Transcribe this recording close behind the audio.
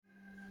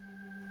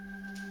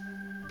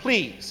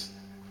please,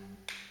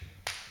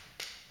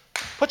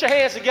 put your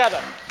hands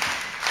together.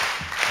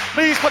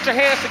 Please put your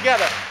hands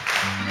together.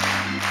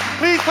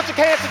 Please put your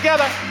hands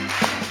together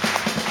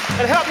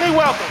and help me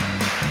welcome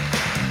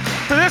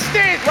to this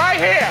stage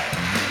right here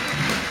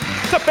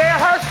to bare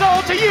her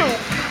soul to you,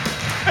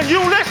 and you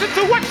listen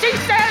to what she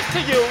says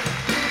to you.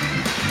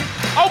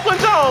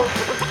 Oakland's own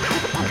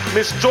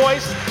Miss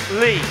Joyce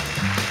Lee.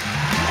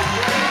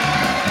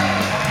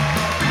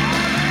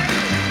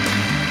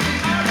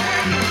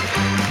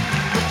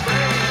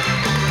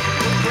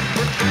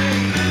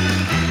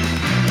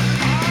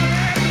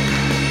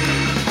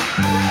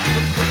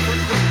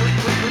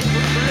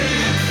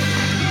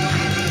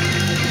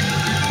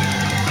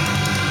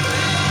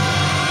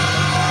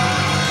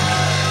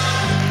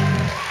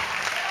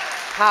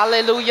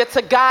 Hallelujah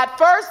to God.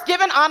 First,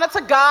 giving honor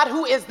to God,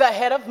 who is the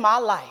head of my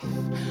life.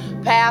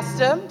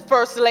 Pastor,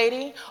 First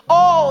Lady,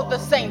 all the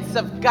saints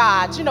of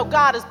God. You know,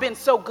 God has been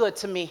so good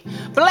to me.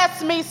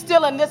 Bless me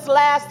still in this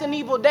last and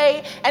evil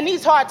day, and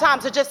these hard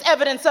times are just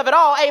evidence of it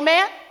all.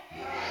 Amen?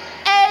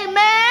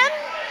 Amen?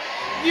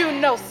 You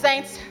know,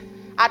 saints,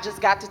 I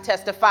just got to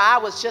testify. I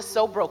was just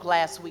so broke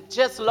last week,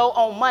 just low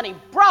on money,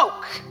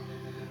 broke.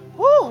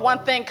 Woo,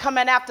 one thing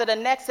coming after the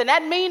next, and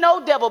that mean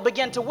old devil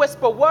began to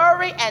whisper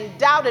worry and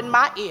doubt in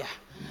my ear.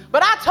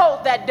 But I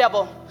told that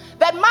devil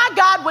that my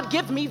God would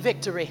give me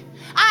victory.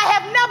 I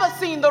have never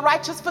seen the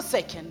righteous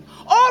forsaken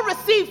or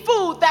received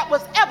food that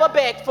was ever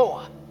begged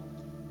for.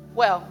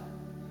 Well,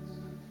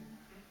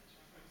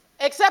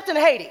 except in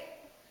Haiti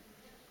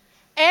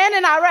and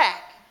in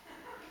Iraq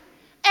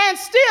and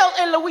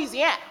still in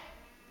Louisiana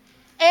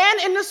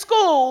and in the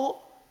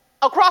school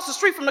across the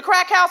street from the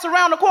crack house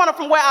around the corner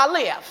from where I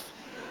live.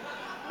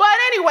 But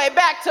anyway,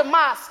 back to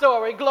my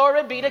story.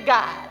 Glory be to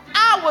God.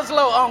 I was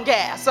low on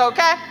gas,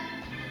 okay?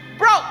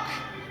 Broke.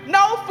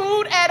 No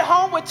food at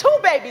home with 2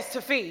 babies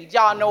to feed.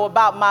 Y'all know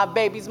about my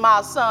babies.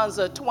 My sons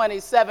are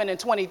 27 and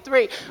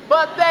 23,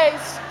 but they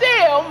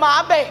still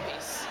my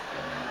babies.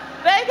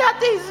 They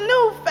got these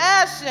new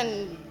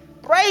fashion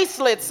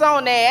bracelets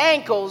on their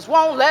ankles.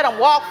 Won't let them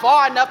walk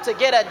far enough to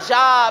get a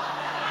job.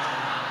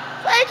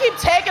 They keep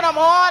taking them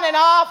on and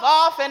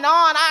off and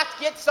on. I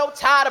get so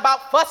tired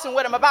about fussing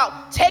with them,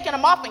 about taking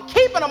them off and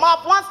keeping them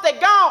off once they're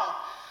gone.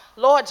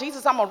 Lord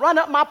Jesus, I'm going to run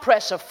up my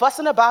pressure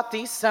fussing about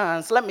these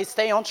sons. Let me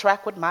stay on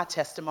track with my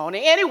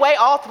testimony. Anyway,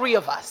 all 3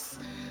 of us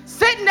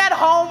sitting at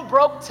home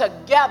broke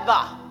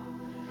together.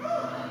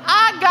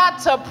 I got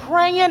to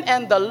praying,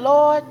 and the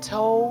Lord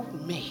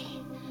told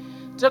me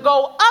to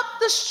go up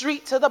the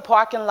street to the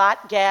parking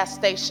lot gas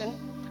station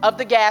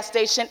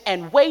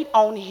and wait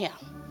on him.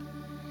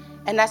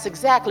 And that's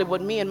exactly what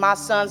me and my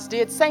sons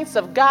did. Saints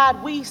of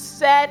God, we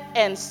sat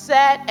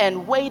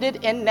and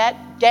waited in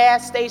that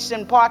gas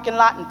station parking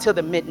lot until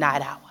the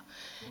midnight hour.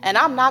 And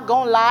I'm not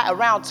going to lie,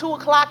 around 2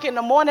 o'clock in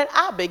the morning,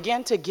 I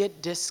began to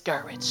get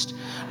discouraged.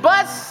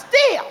 But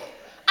still,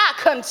 I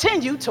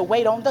continued to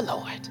wait on the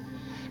Lord.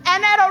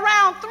 And at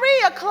around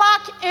 3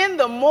 o'clock in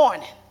the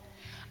morning,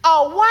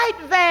 a white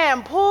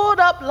van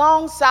pulled up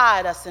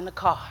alongside us in the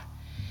car.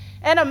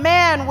 And a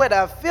man with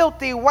a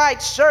filthy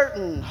white shirt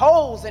and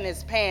holes in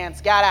his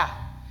pants got out.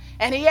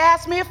 And he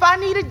asked me if I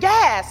needed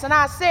gas. And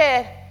I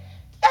said,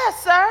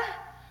 yes, sir,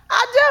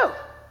 I do.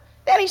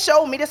 Then he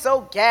showed me this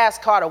old gas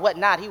card or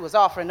whatnot he was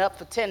offering up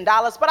for $10.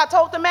 But I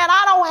told the man,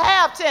 I don't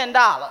have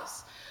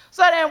 $10.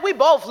 So then we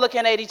both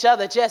looking at each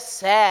other just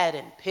sad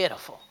and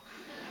pitiful.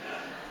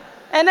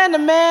 And then the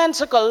man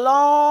took a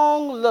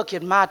long look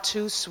at my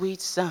 2 sweet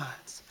sons.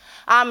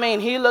 I mean,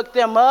 he looked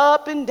them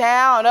up and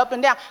down,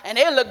 and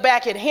they looked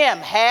back at him,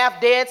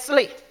 half dead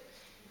asleep.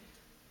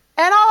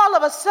 And all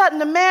of a sudden,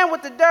 the man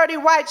with the dirty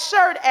white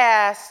shirt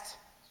asked,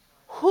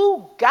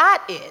 who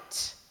got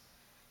it?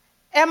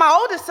 And my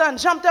oldest son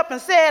jumped up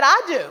and said,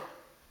 I do.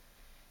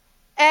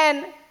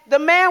 And the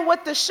man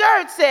with the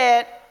shirt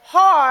said,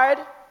 hard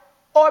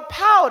or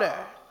powder?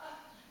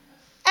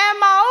 And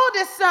my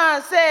oldest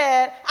son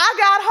said, I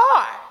got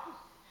hard.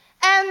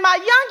 And my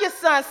youngest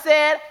son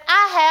said,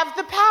 I have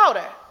the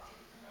powder.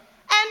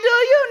 And do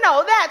you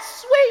know that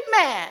sweet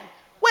man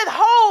with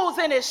holes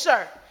in his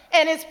shirt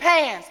and his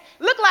pants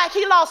looked like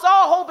he lost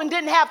all hope and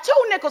didn't have 2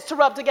 nickels to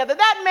rub together?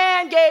 That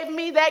man gave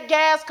me that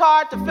gas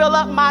card to fill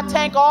up my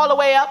tank all the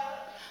way up,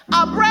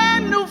 a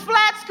brand new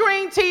flat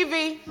screen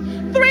TV,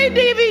 3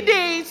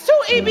 DVDs, 2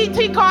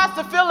 EBT cards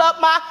to fill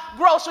up my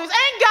groceries.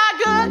 Ain't God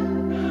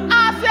good?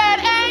 I said,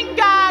 ain't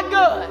God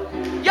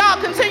good? Y'all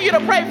continue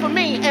to pray for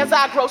me as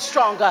I grow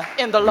stronger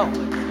in the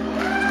Lord.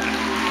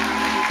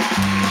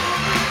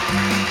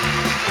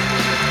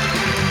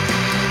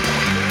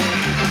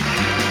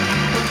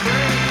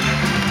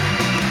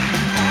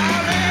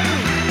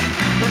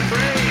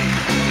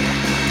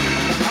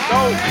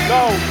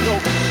 No.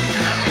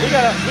 We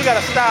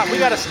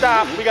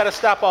gotta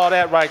stop all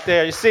that right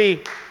there. You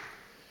see,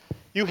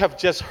 you have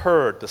just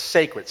heard the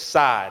sacred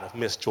side of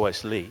Miss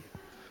Joyce Lee.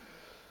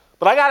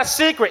 But I got a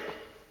secret.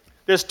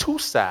 There's 2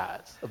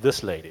 sides of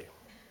this lady.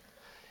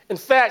 In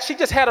fact, she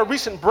just had a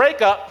recent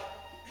breakup,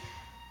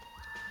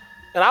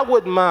 and I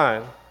wouldn't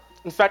mind.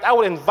 In fact, I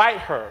would invite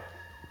her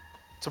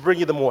to bring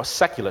you the more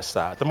secular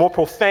side, the more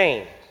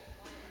profane.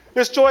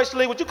 Miss Joyce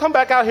Lee, would you come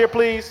back out here,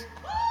 please?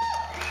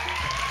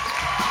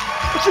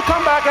 Would you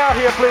come back out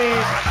here,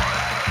 please?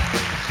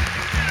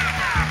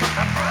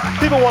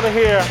 People want to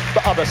hear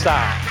the other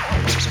side.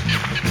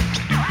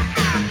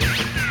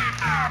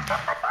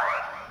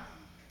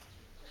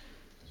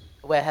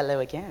 Well, hello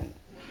again.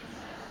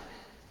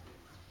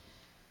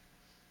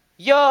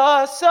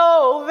 You're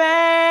so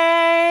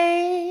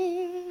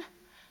vain.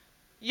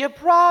 You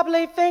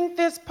probably think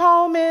this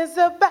poem is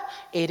about...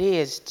 It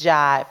is,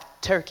 jive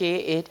turkey,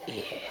 it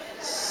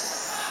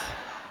is.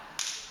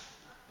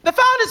 The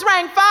phone has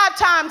rang 5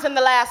 times in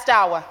the last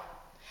hour.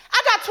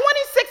 I got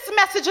 26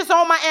 messages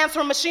on my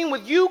answering machine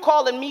with you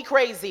calling me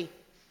crazy.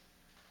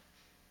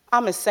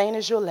 I'm as sane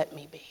as you'll let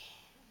me be.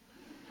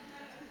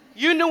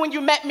 You knew when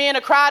you met me in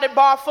a crowded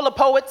bar full of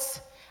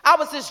poets, I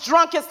was as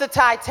drunk as the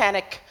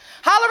Titanic,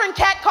 hollering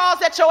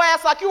catcalls at your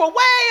ass like you were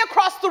way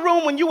across the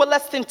room when you were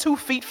less than 2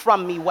 feet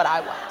from me, what I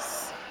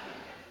was.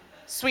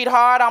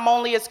 Sweetheart, I'm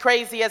only as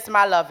crazy as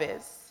my love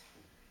is.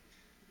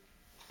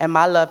 And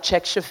my love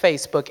checks your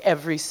Facebook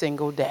every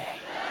single day.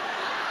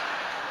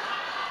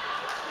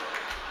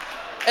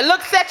 It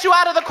looks at you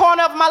out of the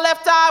corner of my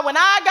left eye when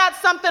I got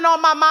something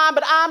on my mind,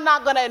 but I'm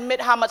not gonna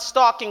admit how much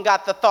stalking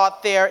got the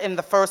thought there in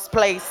the first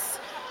place.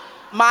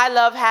 My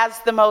love has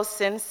the most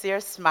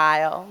sincere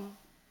smile,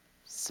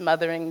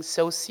 smothering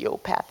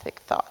sociopathic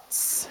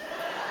thoughts.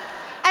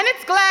 And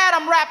it's glad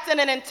I'm wrapped in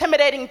an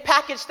intimidating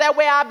package. That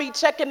way I'll be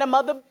checking the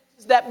mother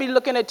that be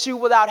looking at you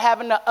without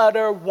having to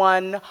utter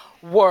one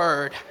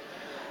word.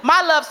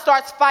 My love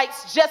starts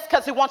fights just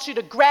because it wants you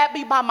to grab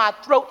me by my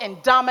throat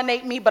and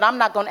dominate me, but I'm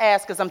not gonna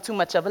ask because I'm too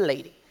much of a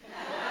lady.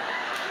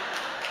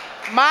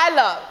 My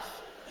love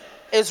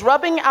is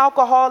rubbing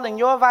alcohol in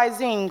your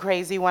Visine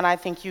crazy when I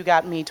think you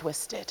got me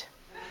twisted.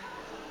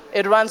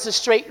 It runs a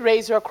straight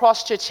razor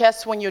across your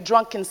chest when you're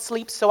drunk and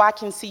sleep so I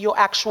can see your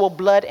actual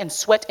blood and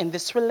sweat in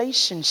this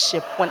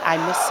relationship when I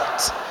miss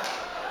it.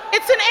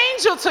 It's an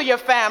angel to your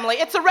family.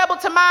 It's a rebel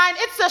to mine.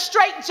 It's a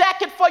straight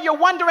jacket for your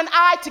wandering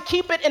eye to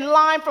keep it in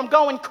line from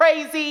going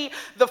crazy.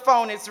 The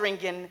phone is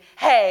ringing.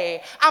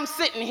 Hey, I'm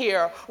sitting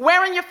here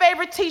wearing your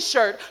favorite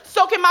t-shirt,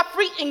 soaking my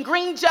feet in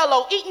green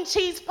Jell-O, eating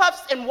cheese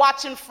puffs and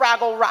watching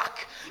Fraggle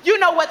Rock. You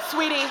know what,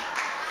 sweetie?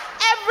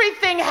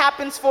 Everything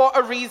happens for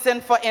a reason.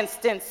 For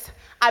instance,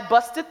 I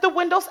busted the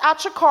windows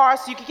out your car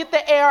so you could get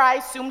the air I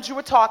assumed you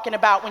were talking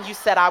about when you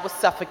said I was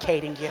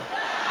suffocating you.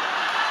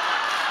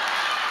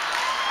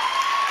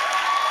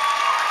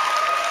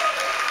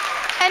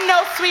 And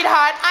no,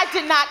 sweetheart, I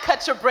did not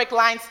cut your brake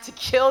lines to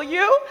kill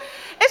you.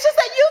 It's just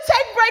that you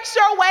take breaks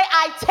your way,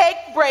 I take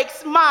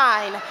breaks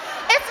mine.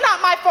 It's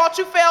not my fault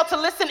you failed to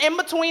listen in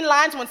between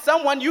lines when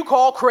someone you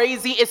call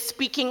crazy is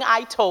speaking.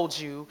 I told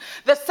you.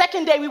 The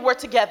second day we were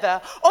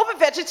together, over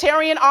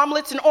vegetarian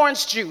omelets and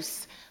orange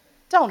juice.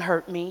 Don't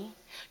hurt me.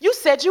 You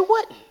said you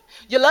wouldn't.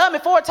 You loved me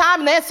for a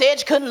time and then said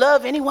you couldn't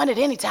love anyone at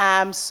any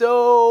time.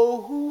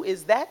 So who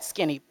is that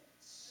skinny bitch?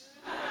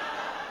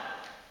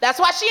 That's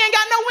why she ain't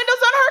got no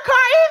windows on her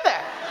car either.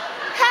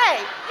 Hey,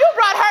 you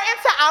brought her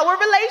into our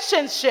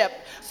relationship.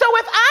 So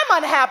if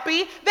I'm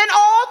unhappy, then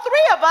all 3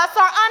 of us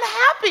are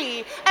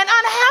unhappy. And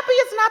unhappy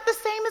is not the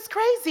same as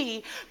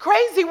crazy.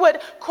 Crazy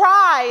would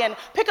cry and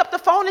pick up the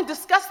phone and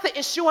discuss the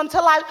issue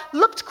until I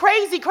looked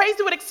crazy.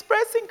 Crazy would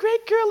express in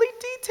great girly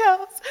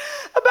details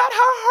about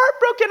how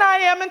heartbroken I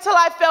am until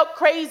I felt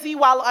crazy,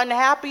 while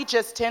unhappy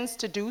just tends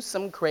to do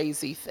some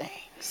crazy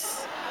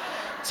things.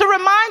 To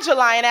remind you,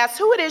 lion ass,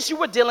 who it is you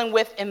were dealing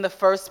with in the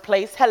first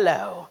place,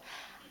 hello.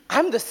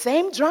 I'm the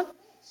same drunk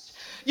bitch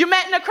you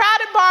met in a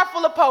crowded bar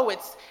full of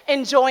poets,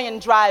 enjoying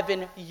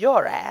driving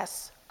your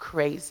ass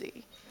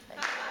crazy.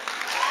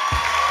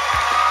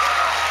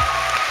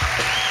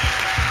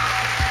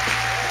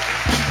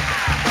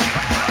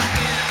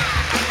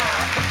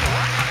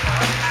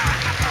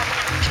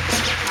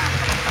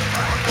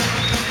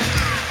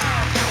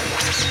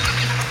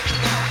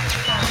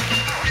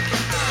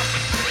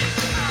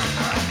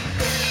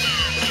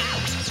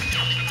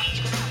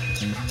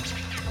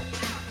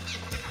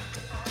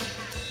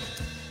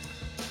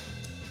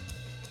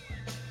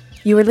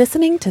 You are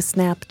listening to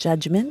Snap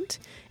Judgment,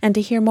 and to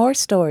hear more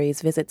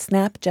stories, visit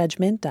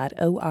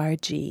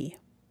snapjudgment.org.